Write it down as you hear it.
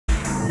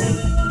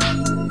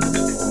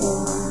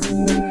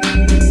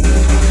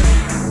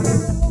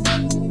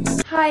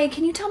Hi,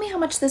 can you tell me how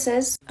much this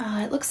is?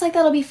 It looks like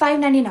that'll be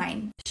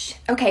 $5.99.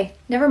 Okay,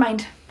 never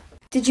mind.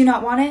 Did you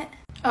not want it?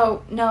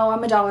 Oh, no,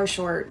 I'm $1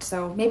 short,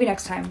 so maybe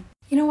next time.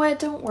 You know what?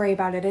 Don't worry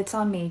about it. It's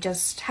on me.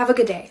 Just have a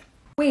good day.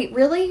 Wait,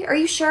 really? Are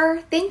you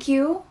sure? Thank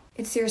you.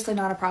 It's seriously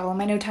not a problem.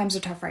 I know times are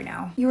tough right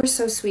now. You were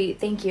so sweet.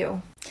 Thank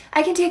you.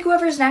 I can take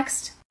whoever's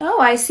next. Oh,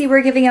 I see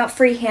we're giving out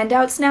free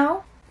handouts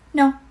now?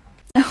 No.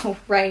 Oh,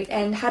 right.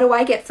 And how do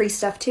I get free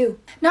stuff too?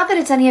 Not that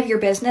it's any of your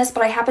business,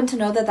 but I happen to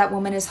know that that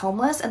woman is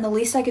homeless, and the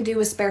least I could do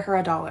is spare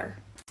her $1.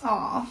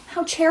 Aw,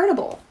 how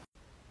charitable.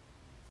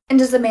 And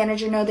does the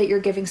manager know that you're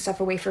giving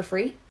stuff away for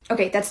free?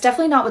 Okay, that's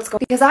definitely not what's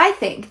going on, because I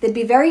think they'd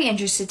be very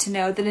interested to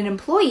know that an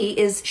employee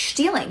is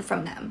stealing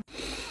from them.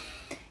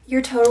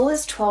 Your total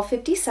is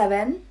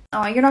 $12.57.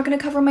 Oh, you're not going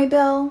to cover my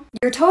bill?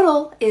 Your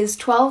total is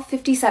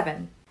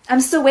 $12.57.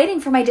 I'm still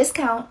waiting for my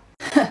discount.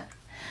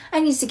 I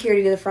need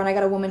security to the front. I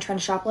got a woman trying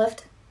to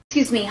shoplift.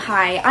 Excuse me,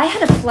 hi. I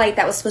had a flight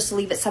that was supposed to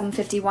leave at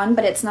 7:51,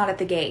 but it's not at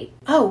the gate.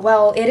 Oh,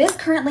 well, it is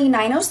currently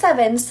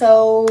 9:07,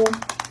 so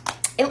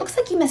it looks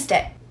like you missed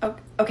it.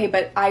 Okay,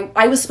 but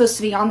I was supposed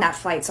to be on that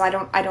flight, so I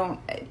don't,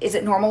 is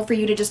it normal for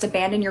you to just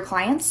abandon your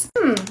clients?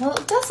 Well,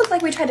 it does look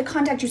like we tried to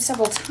contact you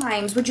several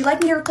times. Would you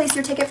like me to replace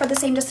your ticket for the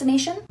same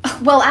destination?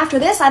 Well, after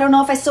this, I don't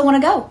know if I still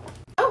want to go.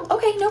 Oh,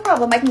 okay, no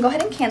problem. I can go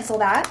ahead and cancel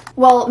that.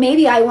 Well,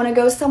 maybe I want to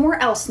go somewhere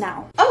else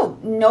now. Oh,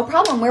 no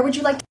problem. Where would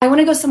you like to? I want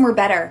to go somewhere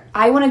better.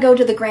 I want to go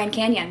to the Grand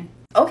Canyon.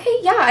 Okay,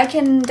 yeah, I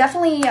can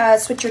definitely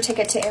switch your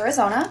ticket to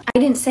Arizona. I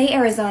didn't say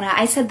Arizona.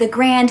 I said the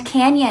Grand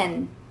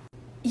Canyon.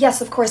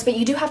 Yes, of course, but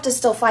you do have to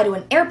still fly to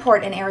an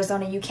airport in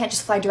Arizona. You can't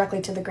just fly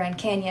directly to the Grand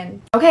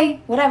Canyon. Okay,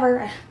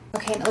 whatever.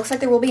 Okay, and it looks like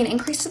there will be an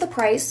increase to the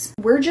price.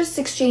 We're just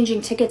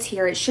exchanging tickets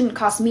here. It shouldn't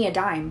cost me a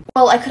dime.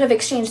 Well, I could have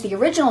exchanged the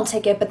original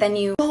ticket, but then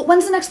you... Well,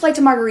 when's the next flight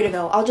to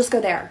Margaritaville? I'll just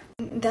go there.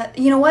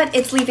 You know what?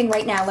 It's leaving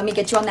right now. Let me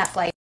get you on that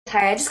flight.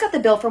 Hi, I just got the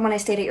bill from when I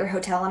stayed at your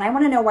hotel, and I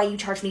want to know why you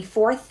charged me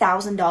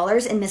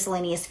 $4,000 in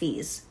miscellaneous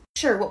fees.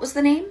 Sure, what was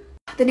the name?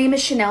 The name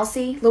is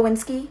Chanelsea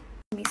Lewinsky.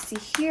 Let me see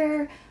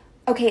here.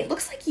 Okay, it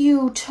looks like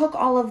you took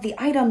all of the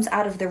items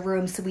out of the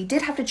room, so we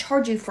did have to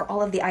charge you for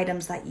all of the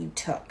items that you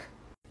took.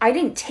 I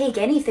didn't take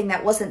anything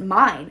that wasn't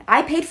mine.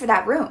 I paid for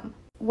that room.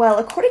 Well,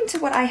 according to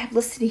what I have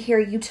listed here,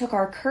 you took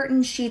our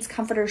curtains, sheets,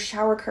 comforter,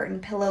 shower curtain,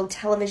 pillow,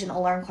 television,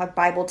 alarm clock,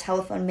 Bible,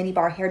 telephone,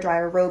 minibar,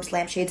 hairdryer, robes,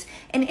 lampshades,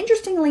 and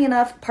interestingly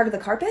enough, part of the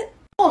carpet.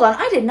 Hold on,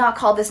 I did not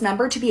call this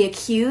number to be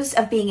accused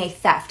of being a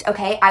theft,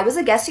 okay? I was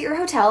a guest at your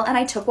hotel and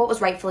I took what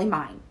was rightfully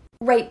mine.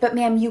 Right, but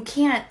ma'am, you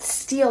can't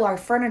steal our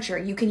furniture.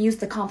 You can use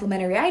the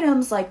complimentary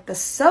items like the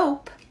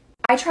soap.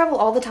 I travel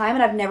all the time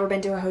and I've never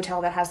been to a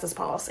hotel that has this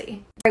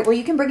policy. Right, well,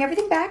 you can bring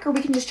everything back or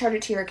we can just charge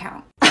it to your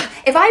account.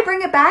 If I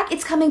bring it back,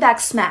 it's coming back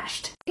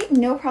smashed. Okay,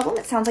 no problem.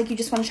 It sounds like you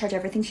just want to charge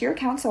everything to your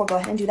account, so I'll go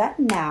ahead and do that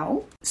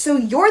now. So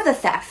you're the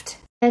theft.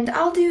 And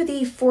I'll do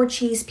the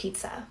 4-cheese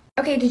pizza.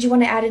 Okay, did you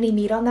want to add any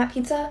meat on that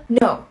pizza?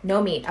 No,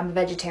 no meat. I'm a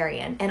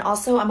vegetarian. And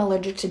also, I'm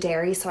allergic to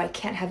dairy, so I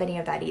can't have any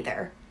of that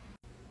either.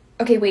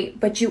 Okay, wait,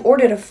 but you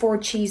ordered a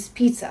 4-cheese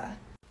pizza.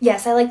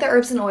 Yes, I like the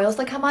herbs and oils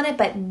that come on it,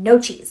 but no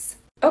cheese.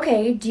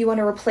 Okay, do you want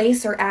to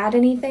replace or add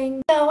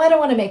anything? No, I don't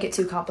want to make it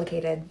too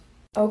complicated.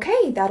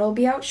 Okay, that'll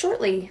be out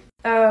shortly.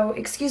 Oh,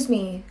 excuse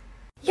me.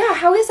 Yeah,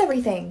 how is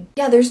everything?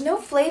 Yeah, there's no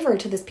flavor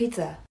to this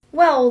pizza.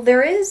 Well,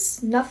 there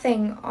is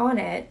nothing on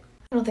it.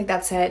 I don't think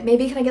that's it.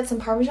 Maybe can I get some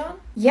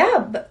Parmesan? Yeah,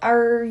 but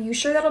are you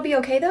sure that'll be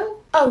okay though?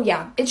 Oh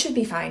yeah, it should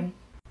be fine.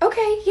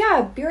 Okay,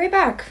 yeah, be right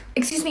back.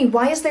 Excuse me,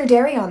 why is there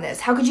dairy on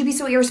this? How could you be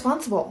so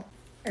irresponsible?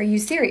 Are you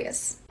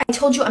serious? I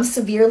told you I'm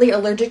severely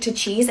allergic to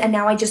cheese and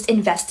now I just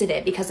invested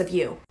it because of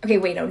you. Okay,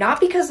 wait, no, not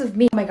because of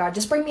me. Oh my god,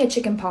 just bring me a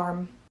chicken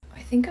parm.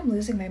 I think I'm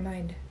losing my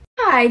mind.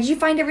 Hi, did you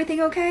find everything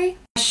okay?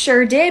 I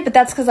sure did, but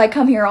that's because I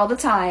come here all the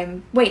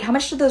time. Wait, how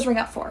much did those ring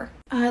up for?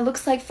 It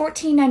looks like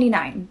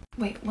 $14.99.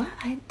 Wait, what?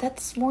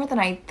 That's more than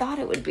I thought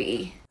it would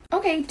be.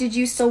 Okay, did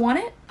you still want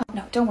it? Oh,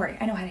 no, don't worry.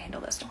 I know how to handle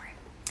this, don't worry.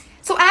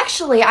 So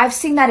actually, I've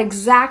seen that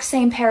exact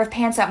same pair of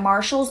pants at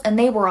Marshall's and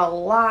they were a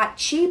lot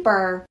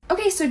cheaper.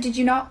 Okay, so did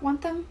you not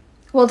want them?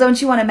 Well,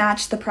 don't you want to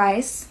match the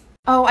price?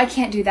 Oh, I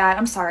can't do that.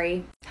 I'm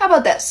sorry. How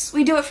about this?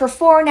 We do it for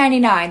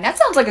 $4.99. That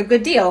sounds like a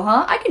good deal,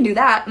 huh? I can do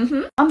that.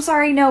 I'm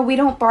sorry. No, we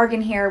don't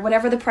bargain here.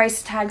 Whatever the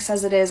price tag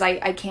says it is,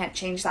 I can't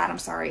change that. I'm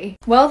sorry.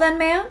 Well then,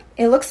 ma'am,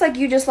 it looks like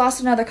you just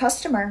lost another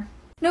customer.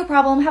 No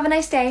problem. Have a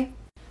nice day.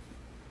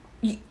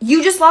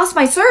 You just lost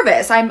my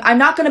service. I'm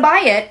not going to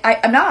buy it.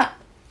 I'm not.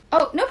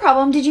 Oh, no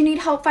problem. Did you need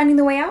help finding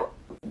the way out?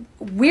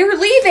 We're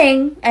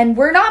leaving and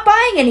we're not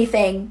buying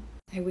anything.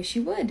 I wish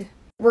you would.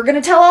 We're going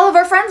to tell all of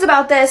our friends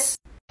about this.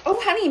 Oh,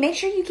 honey, make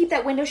sure you keep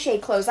that window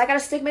shade closed. I got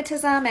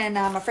astigmatism and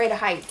I'm afraid of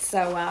heights,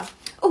 so,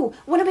 Oh,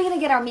 when are we going to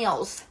get our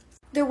meals?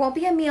 There won't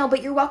be a meal,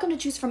 but you're welcome to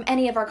choose from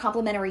any of our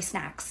complimentary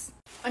snacks.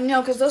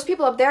 No, because those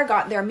people up there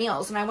got their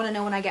meals, and I want to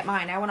know when I get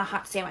mine. I want a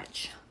hot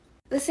sandwich.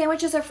 The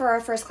sandwiches are for our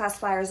first-class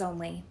flyers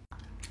only.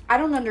 I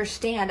don't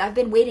understand. I've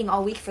been waiting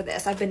all week for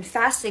this. I've been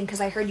fasting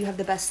because I heard you have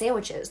the best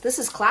sandwiches. This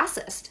is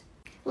classist.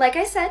 Like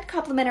I said,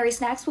 complimentary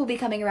snacks will be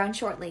coming around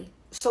shortly.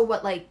 So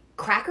what, like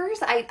crackers?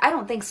 I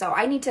don't think so.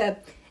 I need to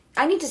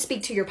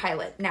speak to your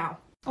pilot now.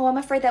 Oh, I'm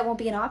afraid that won't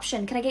be an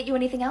option. Can I get you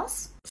anything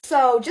else?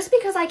 So, just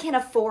because I can't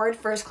afford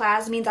first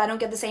class means I don't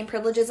get the same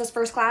privileges as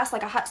first class,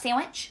 like a hot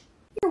sandwich?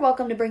 You're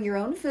welcome to bring your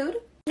own food.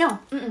 No,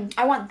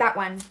 I want that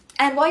one.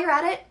 And while you're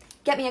at it,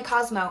 get me a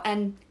Cosmo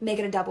and make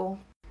it a double.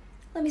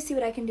 Let me see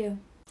what I can do.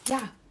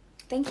 Yeah,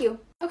 thank you.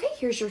 Okay,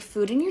 here's your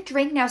food and your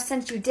drink. Now,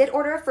 since you did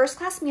order a first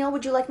class meal,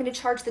 would you like me to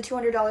charge the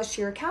 $200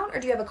 to your account, or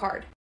do you have a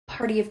card?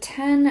 Party of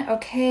 10,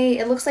 okay.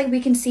 It looks like we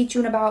can seat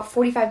you in about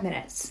 45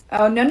 minutes.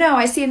 Oh, no,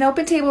 I see an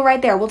open table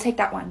right there. We'll take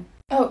that one.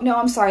 Oh, no,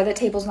 I'm sorry, that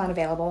table's not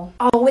available.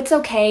 Oh, it's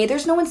okay.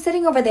 There's no one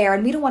sitting over there,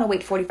 and we don't want to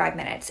wait 45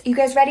 minutes. You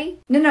guys ready?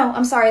 No,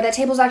 I'm sorry. That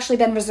table's actually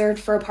been reserved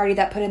for a party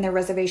that put in their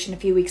reservation a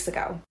few weeks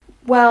ago.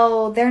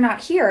 Well, they're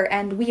not here,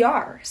 and we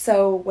are,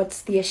 so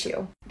what's the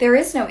issue? There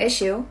is no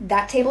issue.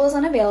 That table is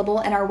unavailable,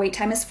 and our wait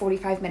time is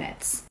 45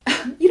 minutes.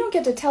 You don't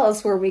get to tell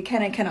us where we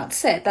can and cannot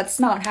sit. That's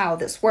not how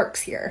this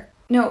works here.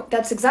 No,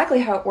 that's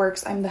exactly how it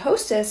works. I'm the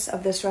hostess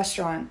of this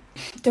restaurant.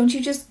 Don't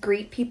you just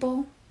greet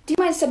people? Do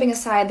you mind stepping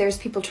aside? There's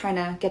people trying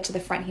to get to the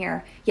front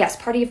here. Yes,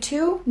 party of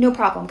 2? No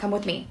problem. Come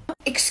with me.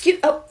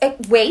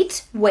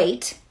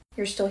 Wait.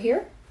 You're still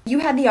here? You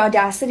had the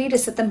audacity to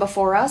sit them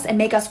before us and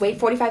make us wait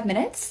 45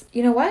 minutes?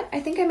 You know what?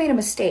 I think I made a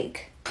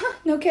mistake.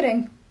 No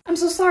kidding. I'm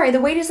so sorry. The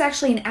wait is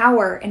actually an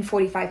hour and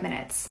 45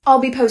 minutes. I'll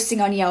be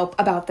posting on Yelp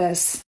about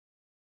this.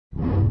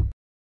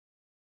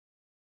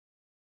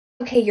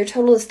 Okay, your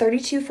total is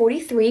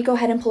 $32.43. Go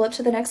ahead and pull up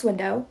to the next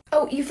window.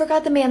 Oh, you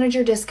forgot the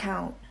manager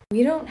discount.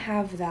 We don't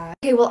have that.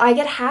 Okay, well, I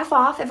get half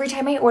off every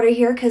time I order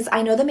here because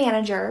I know the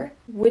manager.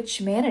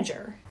 Which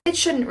manager? It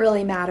shouldn't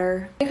really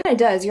matter. It kind of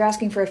does. You're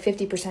asking for a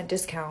 50%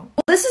 discount.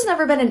 Well, this has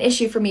never been an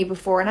issue for me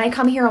before, and I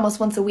come here almost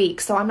once a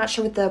week, so I'm not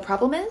sure what the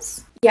problem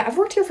is. Yeah, I've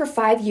worked here for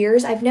 5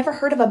 years. I've never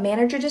heard of a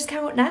manager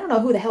discount, and I don't know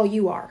who the hell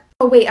you are.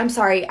 Oh, wait, I'm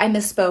sorry. I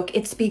misspoke.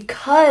 It's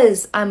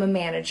because I'm a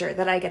manager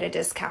that I get a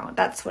discount.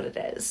 That's what it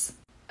is.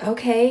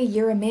 Okay,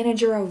 you're a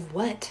manager of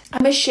what?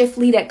 I'm a shift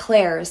lead at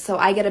Claire's, so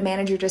I get a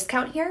manager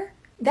discount here?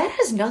 That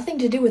has nothing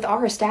to do with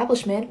our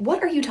establishment.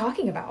 What are you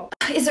talking about?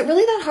 Is it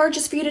really that hard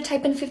just for you to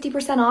type in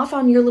 50% off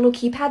on your little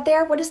keypad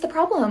there? What is the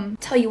problem?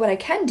 Tell you what I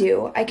can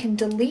do. I can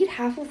delete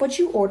half of what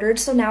you ordered,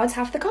 so now it's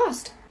half the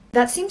cost.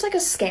 That seems like a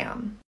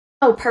scam.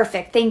 Oh,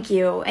 perfect. Thank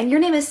you. And your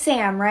name is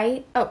Sam,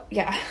 right? Oh,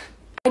 yeah.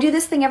 I do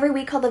this thing every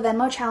week called the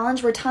Venmo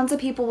Challenge, where tons of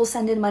people will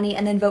send in money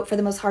and then vote for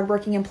the most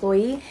hardworking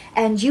employee.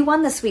 And you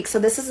won this week, so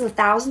this is a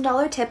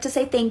 $1,000 tip to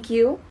say thank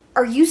you.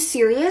 Are you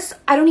serious?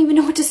 I don't even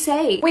know what to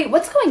say. Wait,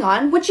 what's going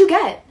on? What'd you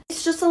get?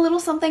 It's just a little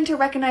something to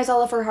recognize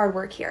all of her hard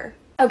work here.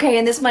 Okay,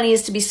 and this money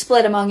is to be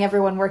split among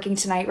everyone working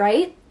tonight,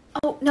 right?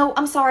 Oh, no,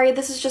 I'm sorry.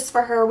 This is just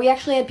for her. We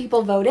actually had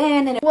people vote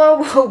in and—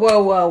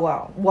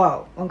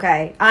 Whoa.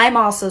 Okay, I'm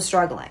also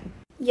struggling.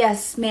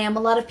 Yes, ma'am, a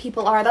lot of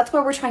people are. That's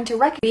why we're trying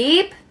to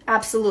Beep.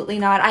 Absolutely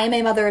not. I am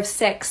a mother of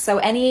 6, so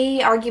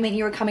any argument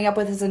you are coming up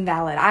with is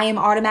invalid. I am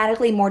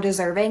automatically more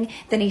deserving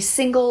than a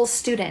single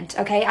student,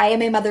 okay? I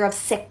am a mother of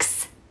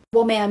 6.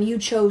 Well, ma'am, you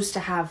chose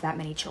to have that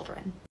many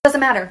children. Doesn't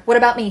matter. What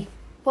about me?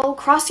 Well,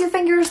 cross your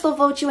fingers, they'll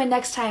vote you in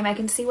next time. I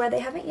can see why they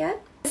haven't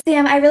yet.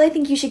 Sam, I really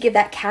think you should give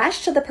that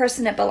cash to the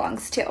person it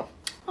belongs to.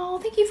 Oh,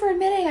 thank you for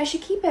admitting I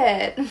should keep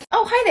it.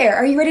 Oh, hi there.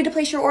 Are you ready to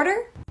place your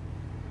order?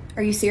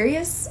 Are you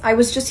serious? I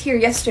was just here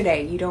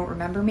yesterday. You don't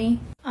remember me?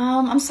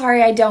 I'm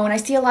sorry, I don't. I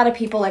see a lot of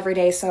people every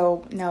day,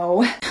 so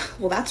no.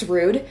 Well, that's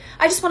rude.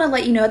 I just want to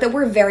let you know that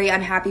we're very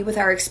unhappy with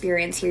our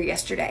experience here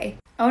yesterday.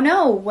 Oh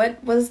no,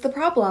 what was the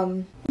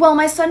problem? Well,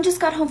 my son just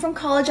got home from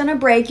college on a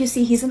break. You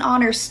see, he's an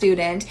honors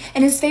student,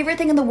 and his favorite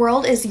thing in the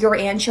world is your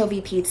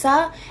anchovy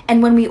pizza.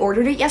 And when we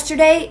ordered it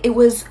yesterday, it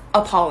was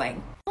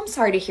appalling. I'm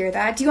sorry to hear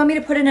that. Do you want me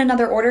to put in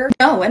another order?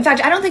 No, in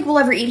fact, I don't think we'll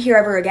ever eat here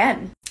ever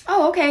again.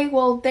 Oh, okay.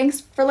 Well,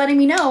 thanks for letting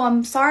me know.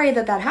 I'm sorry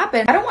that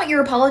happened. I don't want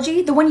your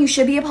apology. The one you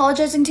should be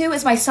apologizing to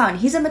is my son.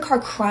 He's in the car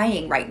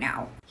crying right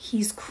now.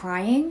 He's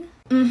crying?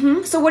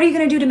 Mm-hmm. So what are you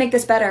gonna do to make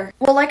this better?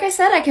 Well, like I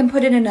said, I can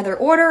put in another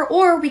order,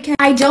 or we can—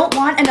 I don't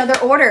want another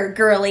order,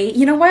 girly.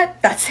 You know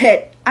what? That's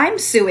it. I'm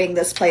suing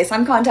this place.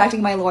 I'm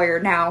contacting my lawyer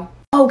now.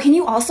 Oh, can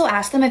you also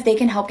ask them if they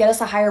can help get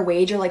us a higher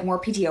wage or like more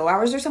PTO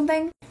hours or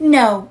something?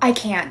 No, I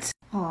can't.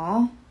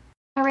 Aw.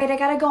 All right, I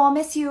gotta go. I'll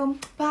miss you.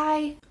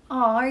 Bye.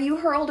 Aw, are you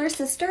her older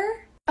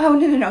sister? Oh,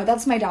 no,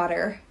 that's my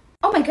daughter.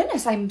 Oh my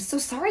goodness, I'm so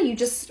sorry.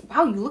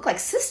 Wow, you look like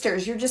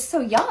sisters. You're just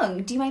so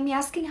young. Do you mind me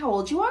asking how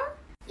old you are?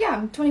 Yeah,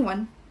 I'm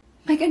 21.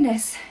 My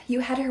goodness, you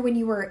had her when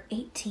you were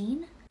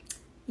 18?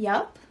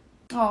 Yup.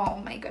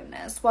 Oh my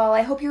goodness. Well,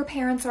 I hope your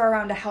parents are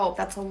around to help.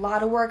 That's a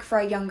lot of work for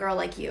a young girl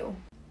like you.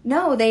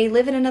 No, they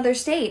live in another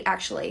state,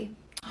 actually.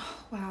 Oh,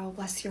 wow,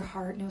 bless your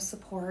heart, no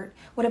support.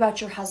 What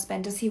about your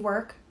husband? Does he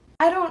work?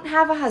 I don't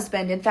have a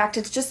husband. In fact,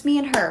 it's just me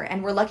and her,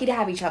 and we're lucky to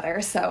have each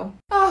other, so.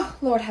 Oh,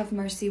 Lord have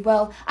mercy.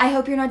 Well, I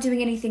hope you're not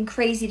doing anything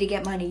crazy to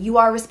get money. You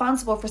are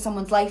responsible for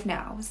someone's life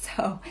now,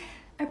 so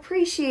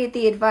appreciate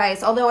the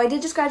advice. Although I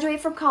did just graduate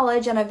from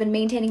college, and I've been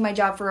maintaining my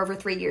job for over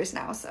 3 years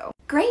now, so.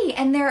 Great,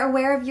 and they're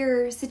aware of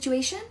your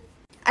situation?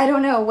 I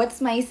don't know,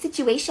 what's my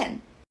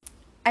situation?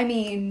 I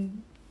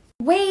mean,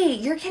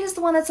 wait, your kid is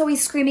the one that's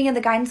always screaming at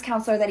the guidance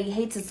counselor that he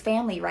hates his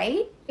family,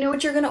 right? You know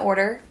what you're gonna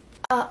order?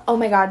 Oh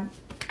my god.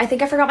 I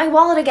think I forgot my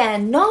wallet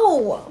again.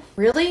 No!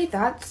 Really?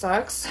 That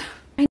sucks.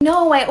 I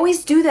know, I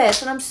always do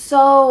this and I'm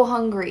so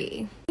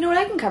hungry. You know what,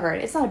 I can cover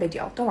it. It's not a big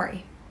deal. Don't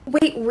worry.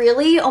 Wait,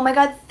 really? Oh my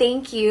god,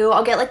 thank you.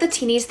 I'll get like the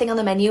teeniest thing on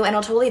the menu and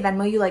I'll totally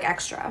Venmo you like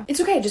extra. It's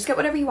okay, just get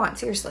whatever you want,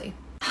 seriously.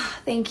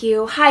 Thank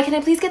you. Hi, can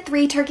I please get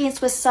 3 turkey and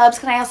Swiss subs?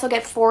 Can I also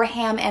get 4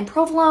 ham and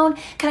provolone?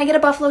 Can I get a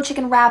buffalo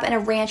chicken wrap and a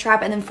ranch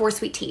wrap and then 4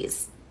 sweet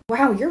teas?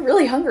 Wow, you're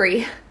really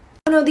hungry.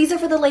 Oh no, these are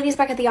for the ladies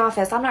back at the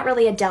office. I'm not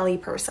really a deli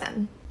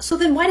person. So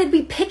then why did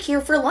we pick here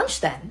for lunch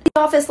then? The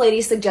office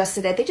ladies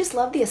suggested it. They just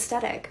love the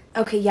aesthetic.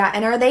 Okay, yeah,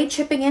 and are they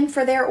chipping in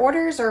for their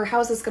orders or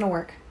how's this gonna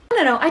work?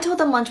 No, I told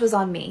them lunch was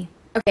on me.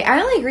 Okay,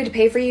 I only agreed to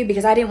pay for you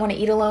because I didn't want to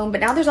eat alone,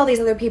 but now there's all these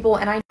other people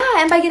and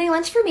and by getting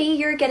lunch for me,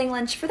 you're getting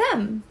lunch for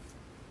them.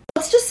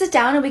 Let's just sit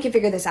down and we can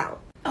figure this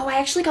out. Oh, I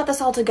actually got this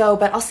all to go,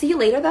 but I'll see you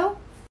later though.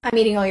 I'm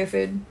eating all your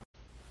food.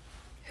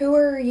 Who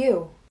are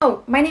you?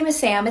 Oh, my name is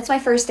Sam. It's my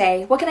first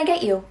day. What can I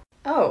get you?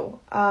 Oh,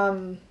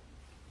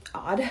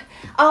 odd.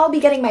 I'll be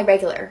getting my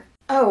regular.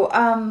 Oh,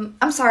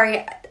 I'm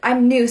sorry.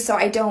 I'm new, so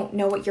I don't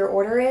know what your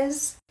order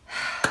is.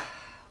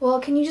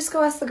 Well, can you just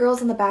go ask the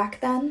girls in the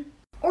back then?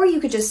 Or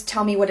you could just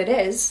tell me what it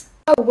is.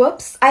 Oh,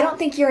 whoops. I don't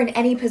think you're in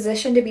any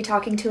position to be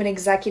talking to an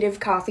executive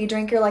coffee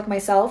drinker like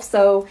myself,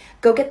 so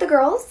go get the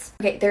girls.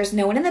 Okay, there's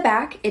no one in the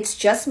back. It's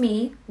just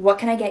me. What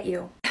can I get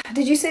you?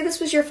 Did you say this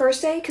was your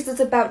first day? Because it's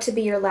about to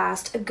be your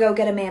last. Go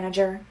get a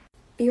manager.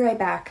 Be right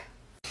back.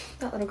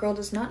 That little girl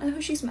does not know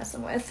who she's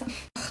messing with.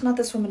 Ugh, not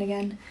this woman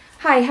again.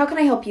 Hi, how can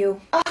I help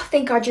you? Oh,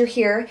 thank God you're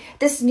here.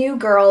 This new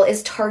girl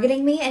is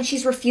targeting me and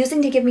she's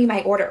refusing to give me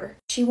my order.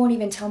 She won't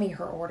even tell me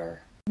her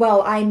order.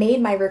 Well, I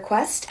made my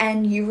request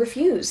and you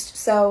refused.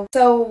 So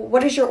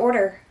what is your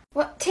order?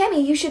 Well,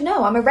 Tammy, you should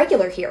know. I'm a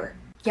regular here.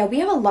 Yeah, we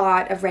have a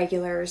lot of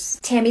regulars.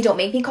 Tammy, don't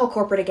make me call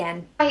corporate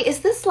again. Hi, is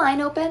this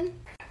line open?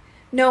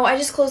 No, I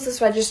just closed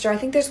this register. I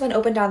think there's one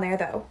open down there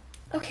though.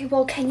 Okay,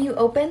 well, can you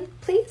open,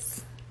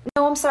 please?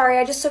 No, I'm sorry.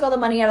 I just took all the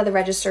money out of the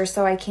register,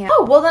 so I can't.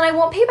 Oh, well then I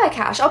won't pay by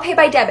cash. I'll pay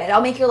by debit.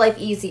 I'll make your life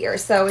easier.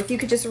 So if you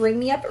could just ring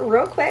me up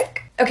real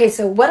quick. Okay,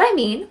 so what I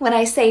mean when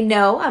I say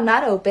no, I'm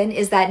not open,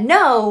 is that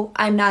no,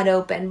 I'm not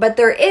open, but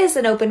there is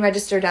an open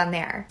register down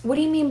there. What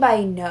do you mean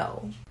by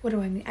no? What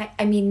do I mean?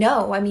 I mean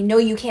no. I mean, no,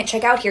 you can't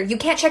check out here. You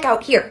can't check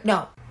out here.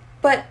 No.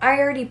 But I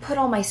already put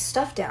all my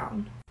stuff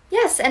down.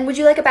 Yes, and would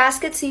you like a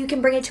basket so you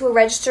can bring it to a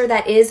register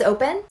that is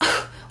open?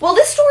 Well,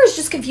 this store is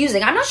just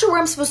confusing. I'm not sure where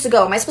I'm supposed to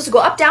go. Am I supposed to go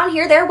up, down,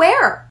 here, there,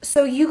 where?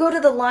 So you go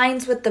to the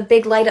lines with the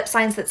big light up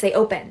signs that say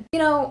open. You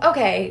know,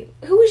 okay,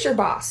 who is your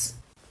boss?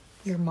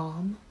 Your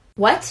mom?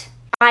 What?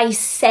 I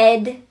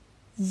said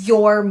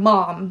your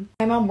mom.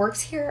 My mom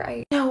works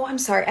here? No, I'm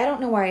sorry. I don't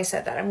know why I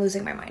said that. I'm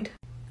losing my mind.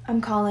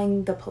 I'm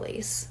calling the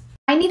police.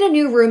 I need a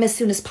new room as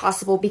soon as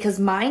possible because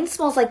mine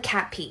smells like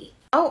cat pee.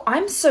 Oh,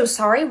 I'm so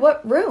sorry.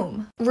 What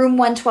room? Room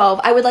 112.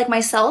 I would like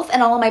myself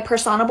and all of my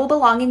personable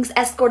belongings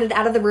escorted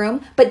out of the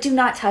room, but do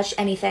not touch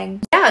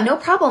anything. Yeah, no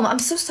problem. I'm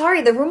so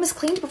sorry. The room was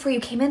cleaned before you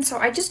came in, so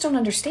I just don't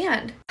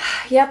understand.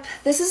 Yep,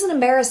 this is an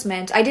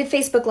embarrassment. I did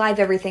Facebook Live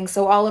everything,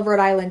 so all of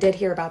Rhode Island did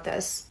hear about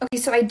this. Okay,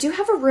 so I do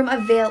have a room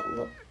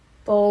available.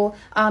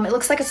 It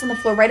looks like it's on the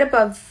floor right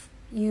above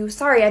you.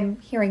 Sorry, I'm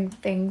hearing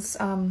things.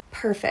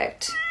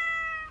 Perfect.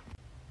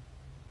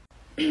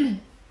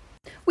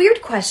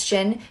 Weird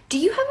question. Do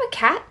you have a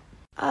cat?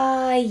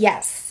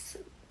 Yes.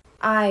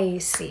 I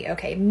see.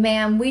 Okay,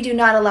 ma'am, we do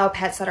not allow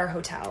pets at our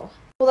hotel.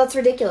 Well, that's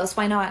ridiculous.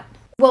 Why not?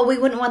 Well, we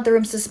wouldn't want the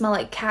rooms to smell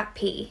like cat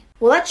pee.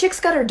 Well, that chick's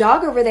got her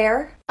dog over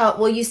there.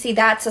 Well, you see,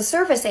 that's a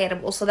service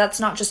animal, so that's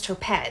not just her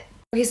pet.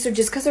 Okay, so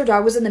just because her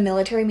dog was in the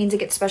military means it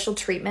gets special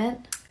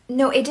treatment?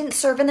 No, it didn't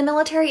serve in the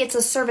military. It's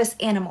a service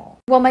animal.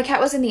 Well, my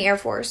cat was in the Air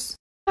Force.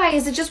 Hi,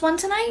 is it just one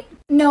tonight?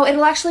 No,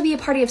 it'll actually be a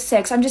party of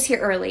 6. I'm just here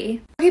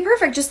early. Okay,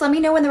 perfect. Just let me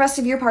know when the rest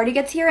of your party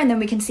gets here and then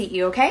we can seat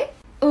you, okay?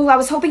 Oh, I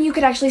was hoping you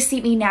could actually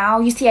seat me now.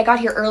 You see, I got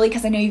here early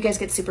because I know you guys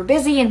get super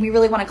busy and we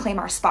really want to claim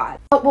our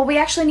spot. Oh, well, we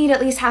actually need at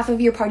least half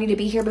of your party to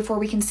be here before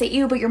we can sit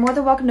you, but you're more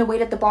than welcome to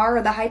wait at the bar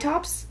or the high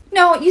tops.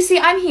 No, you see,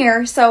 I'm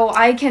here, so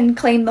I can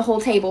claim the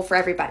whole table for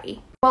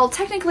everybody. Well,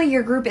 technically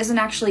your group isn't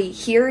actually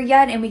here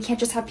yet and we can't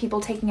just have people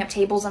taking up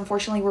tables.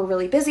 Unfortunately, we're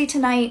really busy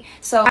tonight,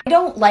 so I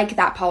don't like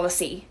that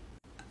policy.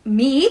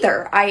 Me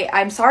either.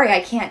 I'm sorry, I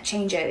can't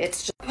change it.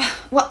 It's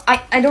just, well,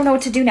 I don't know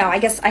what to do now. I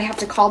guess I have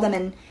to call them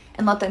and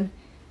let them.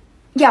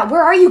 Yeah,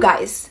 where are you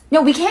guys?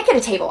 No, we can't get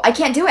a table. I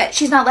can't do it.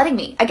 She's not letting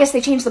me. I guess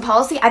they changed the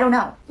policy. I don't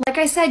know. Like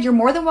I said, you're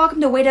more than welcome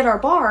to wait at our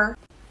bar.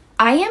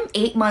 I am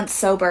 8 months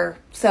sober,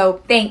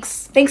 so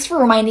thanks. Thanks for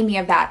reminding me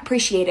of that.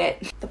 Appreciate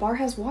it. The bar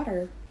has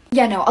water.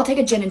 Yeah, no, I'll take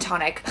a gin and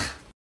tonic.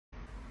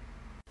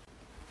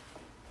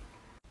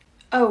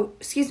 Oh,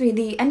 excuse me,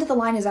 the end of the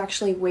line is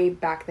actually way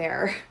back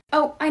there.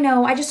 Oh, I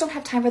know, I just don't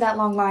have time for that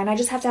long line. I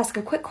just have to ask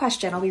a quick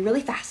question. I'll be really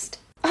fast.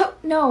 Oh,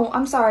 no,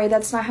 I'm sorry,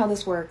 that's not how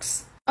this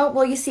works. Oh,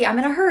 well, you see, I'm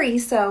in a hurry,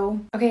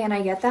 so... Okay, and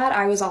I get that.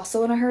 I was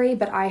also in a hurry,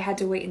 but I had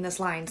to wait in this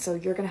line, so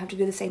you're gonna have to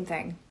do the same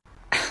thing.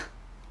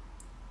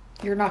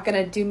 You're not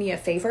gonna do me a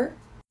favor?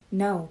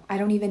 No, I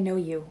don't even know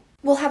you.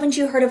 Well, haven't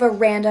you heard of a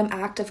random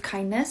act of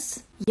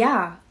kindness?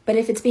 Yeah, but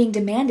if it's being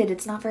demanded,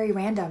 it's not very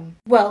random.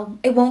 Well,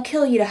 it won't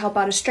kill you to help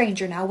out a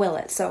stranger now, will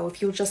it? So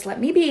if you'll just let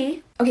me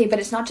be. Okay, but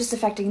it's not just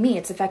affecting me,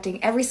 it's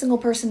affecting every single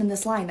person in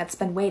this line that's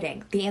been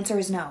waiting. The answer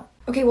is no.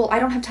 Okay, well, I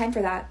don't have time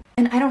for that.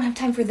 And I don't have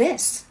time for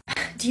this.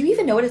 Do you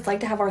even know what it's like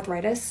to have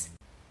arthritis?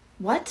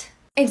 What?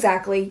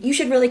 Exactly. You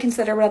should really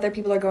consider what other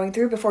people are going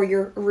through before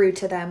you're rude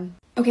to them.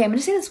 Okay, I'm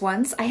gonna say this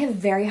once. I have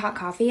very hot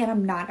coffee and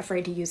I'm not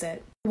afraid to use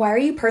it. Why are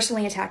you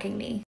personally attacking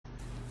me?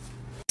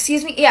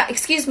 Excuse me? Yeah,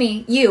 excuse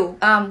me. You.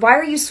 Why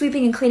are you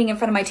sweeping and cleaning in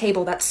front of my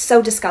table? That's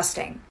so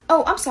disgusting.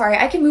 Oh, I'm sorry.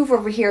 I can move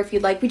over here if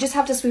you'd like. We just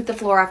have to sweep the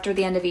floor after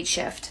the end of each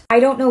shift. I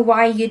don't know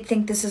why you'd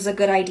think this is a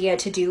good idea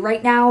to do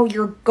right now.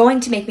 You're going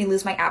to make me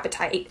lose my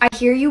appetite. I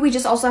hear you. We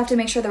just also have to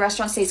make sure the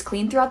restaurant stays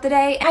clean throughout the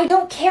day. I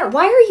don't care.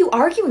 Why are you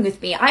arguing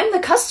with me? I'm the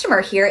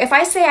customer here. If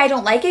I say I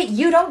don't like it,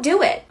 you don't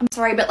do it. I'm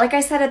sorry, but like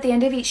I said at the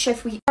end of each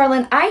shift,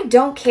 Darlin, I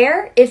don't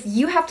care if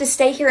you have to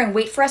stay here and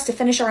wait for us to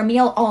finish our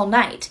meal all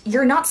night.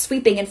 You're not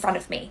sweeping in front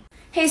of me.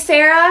 Hey,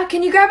 Sarah,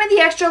 can you grab me the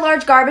extra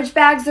large garbage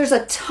bags? There's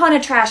a ton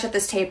of trash at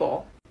this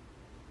table.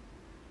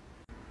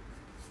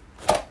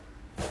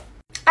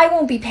 I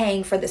won't be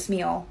paying for this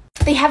meal.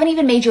 They haven't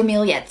even made your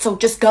meal yet, so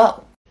just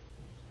go.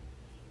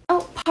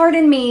 Oh,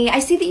 pardon me. I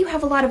see that you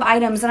have a lot of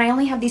items and I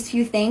only have these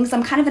few things.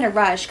 I'm kind of in a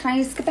rush. Can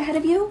I skip ahead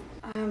of you?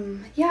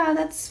 Yeah,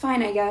 that's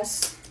fine, I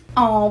guess.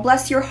 Oh,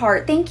 bless your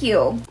heart. Thank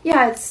you.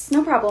 Yeah, it's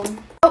no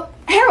problem. Oh,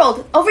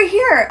 Harold, over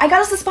here. I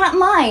got us a spot in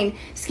line.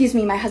 Excuse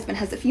me, my husband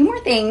has a few more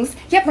things.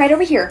 Yep, right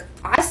over here.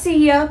 I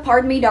see ya.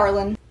 Pardon me,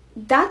 darling.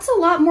 That's a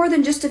lot more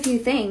than just a few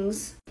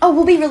things. Oh,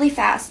 we'll be really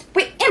fast.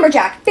 Wait,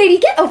 Amberjack, baby,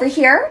 get over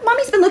here.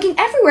 Mommy's been looking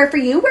everywhere for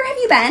you. Where have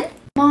you been?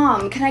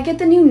 Mom, can I get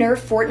the new Nerf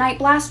Fortnite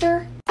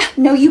blaster?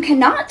 No, you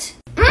cannot.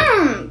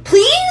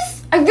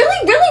 Please? I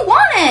really, really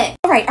want it.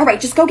 All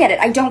right, just go get it.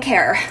 I don't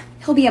care.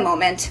 He'll be a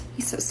moment.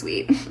 He's so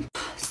sweet.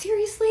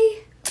 Seriously?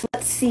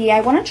 Let's see.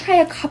 I want to try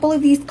a couple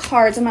of these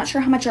cards. I'm not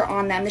sure how much are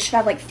on them. This should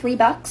have like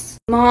 $3.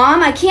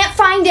 Mom, I can't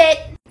find it.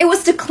 It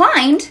was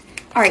declined.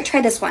 All right,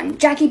 try this one.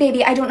 Jackie,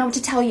 baby, I don't know what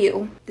to tell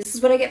you. This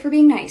is what I get for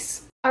being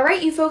nice. All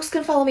right, you folks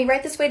can follow me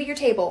right this way to your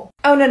table.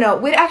 Oh, no.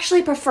 We'd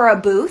actually prefer a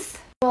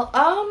booth. Well,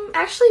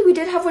 actually, we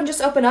did have one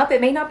just open up.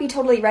 It may not be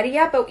totally ready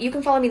yet, but you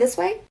can follow me this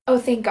way. Oh,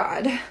 thank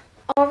God.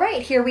 All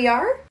right, here we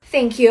are.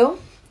 Thank you.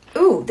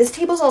 Ooh, this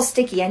table's all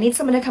sticky. I need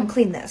someone to come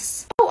clean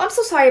this. Oh, I'm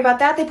so sorry about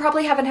that. They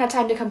probably haven't had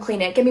time to come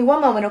clean it. Give me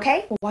one moment,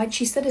 okay? Well, why'd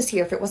she sit us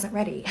here if it wasn't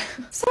ready?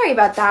 Sorry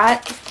about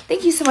that.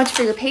 Thank you so much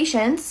for your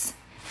patience.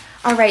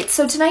 All right,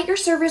 so tonight your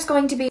server's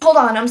going to be... Hold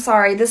on, I'm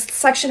sorry. This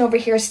section over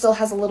here still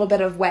has a little bit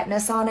of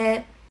wetness on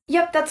it.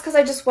 Yep, that's because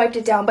I just wiped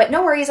it down, but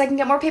no worries. I can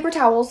get more paper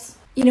towels.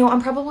 You know,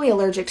 I'm probably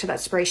allergic to that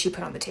spray she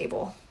put on the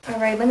table. All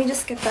right, let me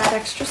just get that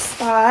extra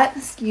spot.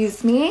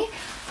 Excuse me.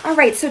 All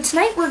right, so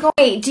tonight we're going...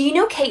 Wait, do you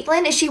know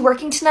Caitlin? Is she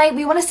working tonight?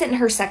 We want to sit in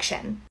her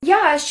section.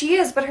 Yeah, she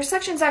is, but her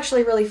section's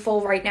actually really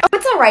full right now. Oh,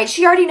 it's all right.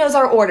 She already knows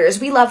our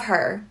orders. We love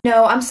her.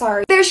 No, I'm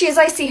sorry. There she is.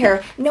 I see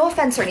her. No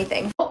offense or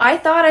anything. Oh, I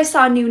thought I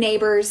saw new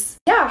neighbors.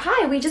 Yeah,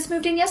 hi. We just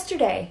moved in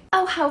yesterday.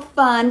 Oh, how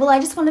fun. Well, I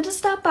just wanted to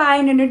stop by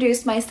and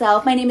introduce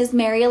myself. My name is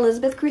Mary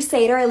Elizabeth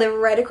Crusader. I live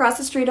right across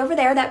the street over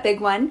there, that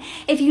big one.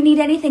 If you need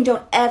anything,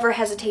 don't ever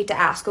hesitate to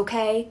ask,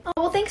 okay? Oh,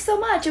 well, thanks so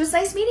much. It was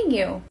nice meeting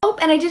you. Oh,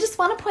 and I did just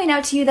want to point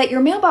out to you that your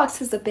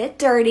mailbox is a bit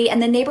dirty,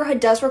 and the neighborhood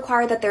does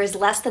require that there is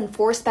less than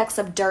 4 specks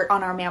of dirt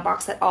on our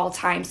mailbox at all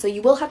times, so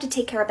you will have to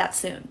take care of that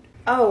soon.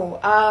 Oh,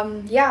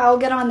 yeah, I'll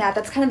get on that.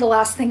 That's kind of the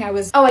last thing I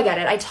was... Oh, I get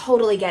it. I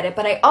totally get it.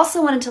 But I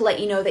also wanted to let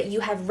you know that you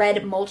have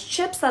red mulch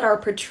chips that are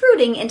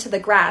protruding into the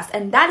grass,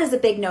 and that is a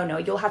big no-no.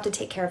 You'll have to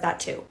take care of that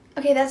too.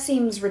 Okay, that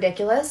seems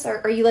ridiculous.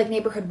 Are you like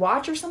neighborhood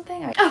watch or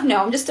something? Oh, no,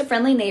 I'm just a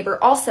friendly neighbor.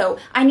 Also,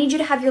 I need you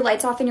to have your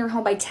lights off in your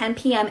home by 10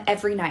 p.m.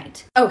 every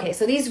night. Okay,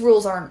 so these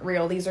rules aren't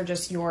real. These are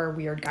just your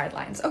weird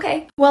guidelines.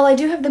 Okay. Well, I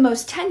do have the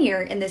most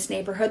tenure in this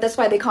neighborhood. That's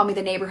why they call me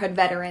the neighborhood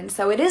veteran.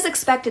 So it is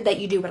expected that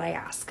you do what I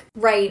ask.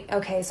 Right,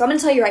 okay. So I'm gonna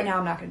tell you right now,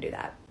 I'm not gonna do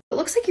that. It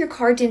looks like your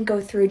card didn't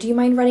go through. Do you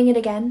mind running it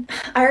again?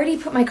 I already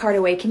put my card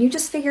away. Can you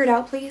just figure it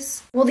out,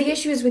 please? Well, the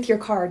issue is with your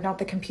card, not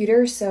the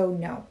computer, so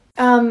no.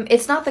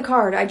 It's not the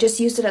card. I just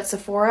used it at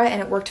Sephora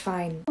and it worked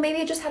fine. Maybe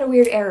it just had a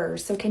weird error,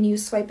 so can you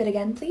swipe it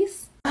again,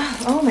 please?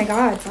 Oh my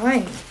God,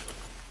 fine.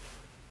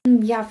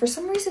 Yeah, for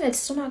some reason it's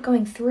still not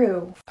going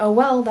through. Oh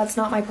well, that's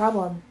not my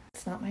problem.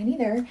 It's not mine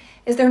either.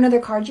 Is there another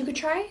card you could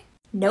try?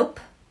 Nope.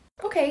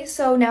 Okay,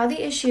 so now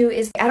the issue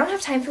is I don't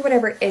have time for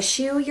whatever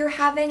issue you're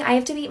having. I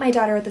have to meet my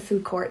daughter at the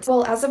food court.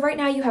 Well, as of right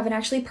now, you haven't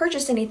actually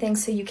purchased anything,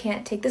 so you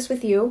can't take this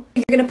with you.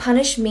 You're gonna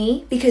punish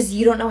me because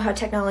you don't know how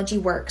technology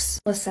works.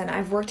 Listen,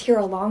 I've worked here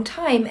a long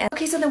time, and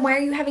okay, so then why are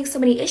you having so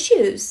many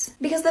issues?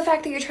 Because the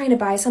fact that you're trying to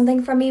buy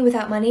something from me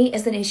without money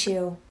is an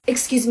issue.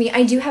 Excuse me,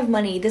 I do have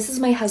money. This is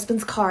my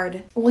husband's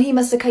card. Well, he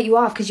must have cut you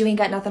off because you ain't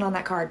got nothing on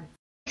that card.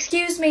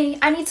 Excuse me,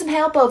 I need some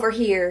help over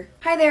here.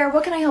 Hi there,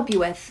 what can I help you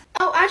with?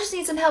 Oh, I just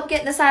need some help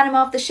getting this item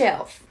off the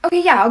shelf.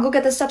 Okay, yeah, I'll go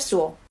get the step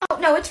stool. Oh,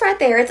 no, it's right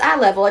there. It's eye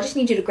level. I just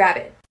need you to grab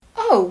it.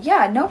 Oh,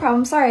 yeah, no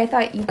problem. Sorry, I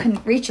thought you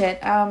couldn't reach it.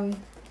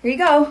 Here you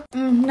go.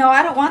 No,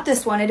 I don't want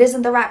this one. It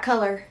isn't the right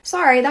color.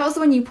 Sorry, that was the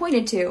one you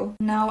pointed to.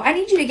 No, I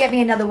need you to get me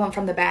another one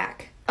from the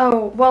back.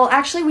 Oh, well,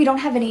 actually, we don't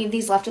have any of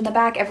these left in the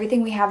back.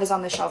 Everything we have is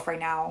on the shelf right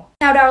now.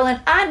 Now, darling,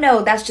 I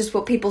know that's just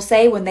what people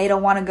say when they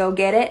don't want to go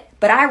get it,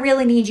 but I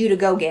really need you to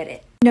go get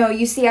it. No,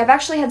 you see, I've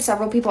actually had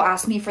several people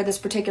ask me for this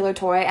particular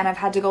toy, and I've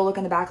had to go look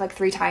in the back like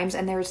 3 times,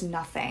 and there's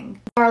nothing.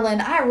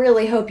 Darling, I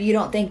really hope you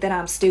don't think that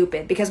I'm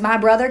stupid, because my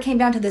brother came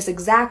down to this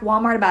exact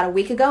Walmart about a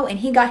week ago, and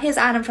he got his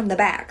item from the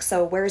back,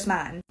 so where's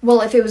mine?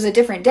 Well, if it was a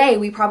different day,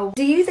 we probably...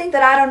 Do you think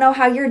that I don't know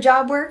how your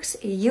job works?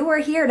 You are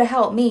here to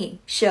help me,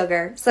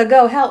 sugar, so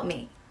go help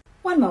me.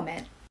 One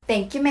moment.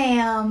 Thank you,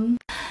 ma'am.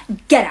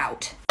 Get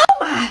out. Oh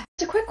my!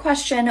 Just a quick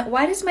question.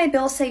 Why does my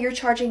bill say you're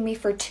charging me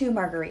for 2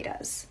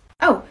 margaritas?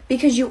 Oh,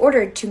 because you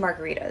ordered 2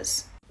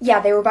 margaritas. Yeah,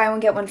 they were buy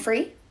one, get one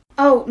free?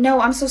 Oh, no,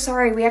 I'm so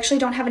sorry. We actually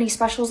don't have any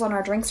specials on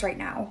our drinks right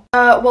now.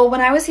 Well,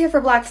 when I was here for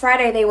Black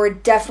Friday, they were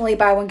definitely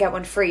buy one, get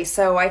one free,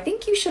 so I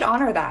think you should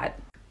honor that.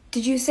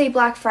 Did you say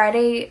Black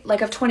Friday,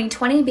 like of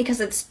 2020?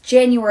 Because it's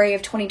January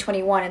of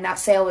 2021 and that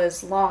sale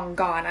is long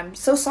gone. I'm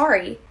so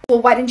sorry.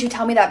 Well, why didn't you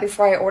tell me that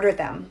before I ordered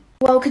them?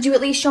 Well, could you at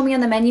least show me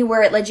on the menu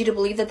where it led you to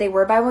believe that they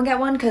were buy one, get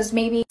one? Because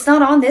maybe it's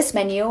not on this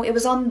menu. It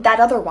was on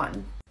that other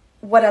one.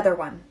 What other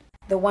one?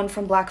 The one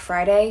from Black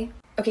Friday?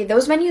 Okay,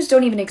 those menus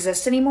don't even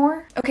exist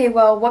anymore. Okay,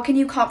 well, what can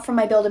you comp from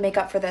my bill to make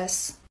up for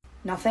this?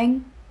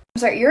 Nothing? I'm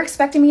sorry, you're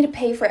expecting me to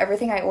pay for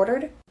everything I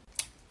ordered?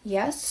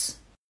 Yes?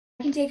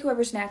 I can take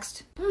whoever's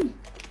next.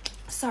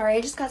 Sorry,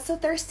 I just got so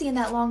thirsty in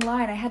that long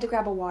line, I had to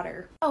grab a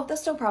water. Oh,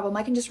 that's no problem,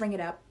 I can just ring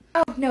it up.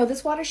 Oh, no,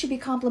 this water should be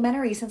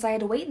complimentary since I had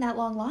to wait in that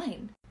long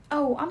line.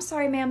 Oh, I'm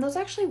sorry, ma'am, those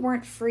actually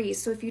weren't free,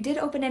 so if you did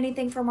open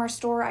anything from our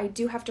store, I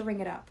do have to ring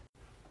it up.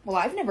 Well,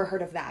 I've never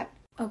heard of that.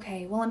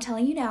 Okay, well, I'm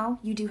telling you now,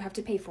 you do have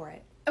to pay for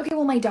it. Okay,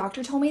 well, my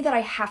doctor told me that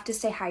I have to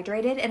stay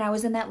hydrated, and I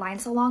was in that line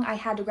so long, I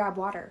had to grab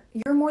water.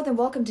 You're more than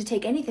welcome to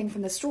take anything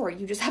from the store,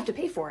 you just have to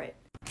pay for it.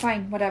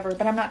 Fine, whatever,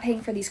 but I'm not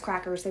paying for these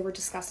crackers, they were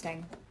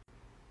disgusting.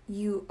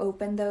 You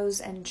opened those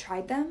and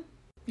tried them?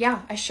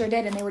 Yeah, I sure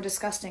did, and they were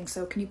disgusting,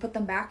 so can you put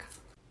them back?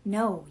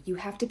 No, you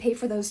have to pay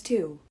for those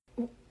too.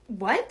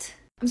 What?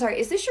 I'm sorry,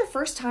 is this your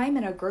first time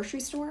in a grocery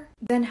store?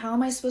 Then how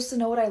am I supposed to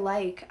know what I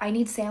like? I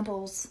need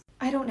samples.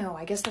 I don't know,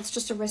 I guess that's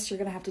just a risk you're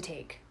gonna have to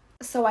take.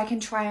 So I can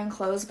try on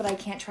clothes, but I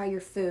can't try your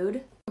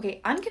food?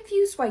 Okay, I'm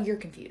confused why you're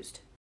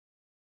confused.